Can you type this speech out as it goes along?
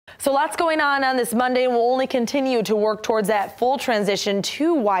So lots going on this Monday, and we'll only continue to work towards that full transition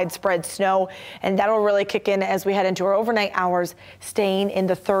to widespread snow, and that'll really kick in as we head into our overnight hours, staying in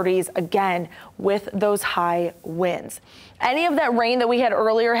the 30s again with those high winds. Any of that rain that we had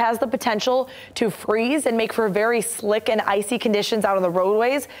earlier has the potential to freeze and make for very slick and icy conditions out on the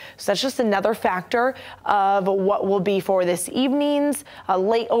roadways. So that's just another factor of what will be for this evening's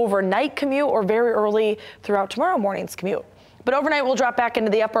late overnight commute or very early throughout tomorrow morning's commute. But overnight we'll drop back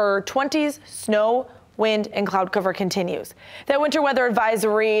into the upper 20s. Snow, wind, and cloud cover continues. That winter weather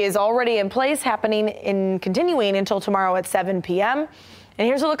advisory is already in place, continuing until tomorrow at 7 p.m. And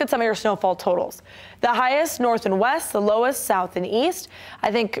here's a look at some of your snowfall totals. The highest north and west, the lowest south and east.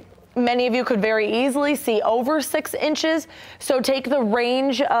 I think many of you could very easily see over 6 inches. So take the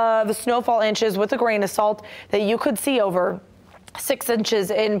range of snowfall inches with a grain of salt that you could see over 6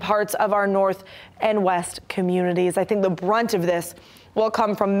 inches in parts of our north and west communities. I think the brunt of this will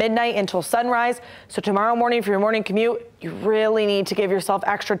come from midnight until sunrise. So tomorrow morning for your morning commute, you really need to give yourself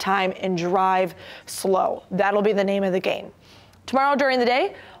extra time and drive slow. That'll be the name of the game. Tomorrow during the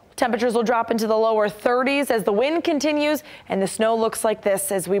day, temperatures will drop into the lower 30s as the wind continues, and the snow looks like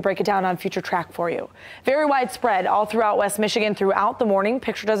this as we break it down on Future Track for you. Very widespread all throughout West Michigan throughout the morning.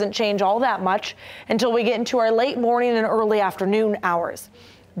 Picture doesn't change all that much until we get into our late morning and early afternoon hours.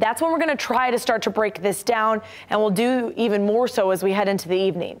 That's when we're going to try to start to break this down, and we'll do even more so as we head into the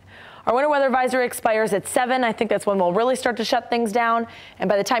evening. Our winter weather advisory expires at 7. I think that's when we'll really start to shut things down. And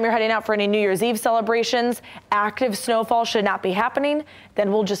by the time you're heading out for any New Year's Eve celebrations, active snowfall should not be happening.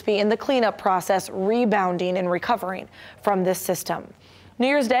 Then we'll just be in the cleanup process, rebounding and recovering from this system. New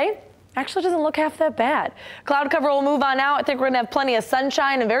Year's Day actually doesn't look half that bad. Cloud cover will move on out. I think we're going to have plenty of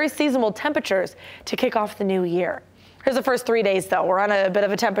sunshine and very seasonable temperatures to kick off the new year. Here's the first 3 days, though. We're on a bit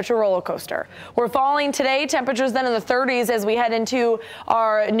of a temperature roller coaster. We're falling today, temperatures then in the 30s as we head into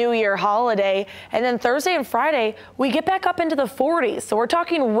our New Year holiday. And then Thursday and Friday, we get back up into the 40s. So we're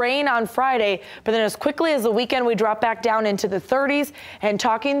talking rain on Friday, but then as quickly as the weekend, we drop back down into the 30s and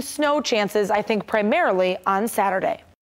talking snow chances, I think, primarily on Saturday.